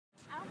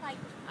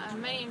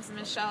My name's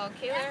Michelle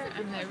Kaler.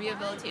 I'm the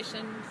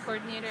rehabilitation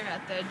coordinator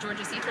at the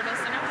Georgia Sea Turtle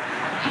Center,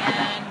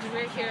 and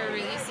we're here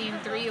releasing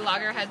 3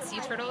 loggerhead sea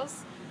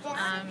turtles.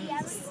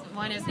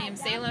 One is named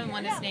Salem,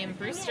 one is named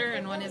Brewster,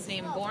 and one is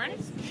named Born.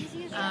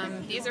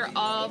 These are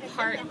all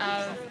part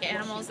of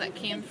animals that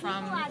came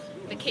from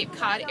the Cape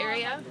Cod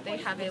area. They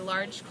have a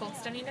large cold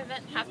stunning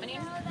event happening.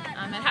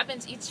 It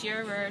happens each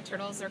year where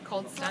turtles are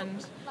cold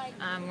stunned,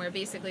 where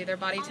basically their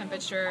body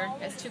temperature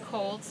is too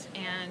cold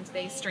and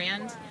they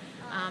strand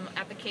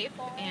at the Cape,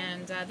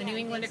 and the New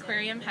England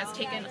Aquarium has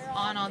taken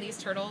on all these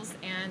turtles,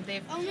 and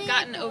they've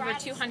gotten over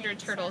 200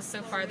 turtles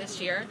so far this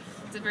year.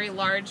 It's a very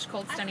large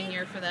cold stunning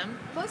year for them.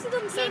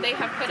 So they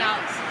have put out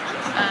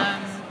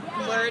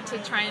word to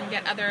try and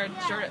get other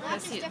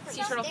sea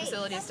turtle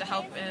facilities to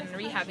help in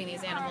rehabbing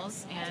these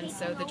animals, and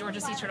so the Georgia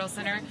Sea Turtle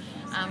Center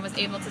was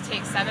able to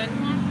take 7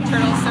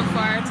 turtles so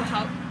far to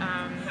help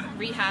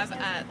rehab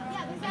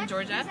in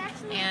Georgia,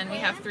 and we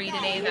have 3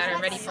 today that are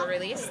ready for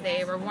release.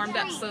 They were warmed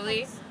up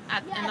slowly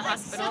in the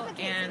hospital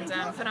and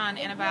put on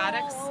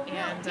antibiotics,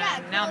 and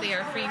now they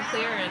are free and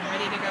clear and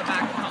ready to go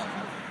back home.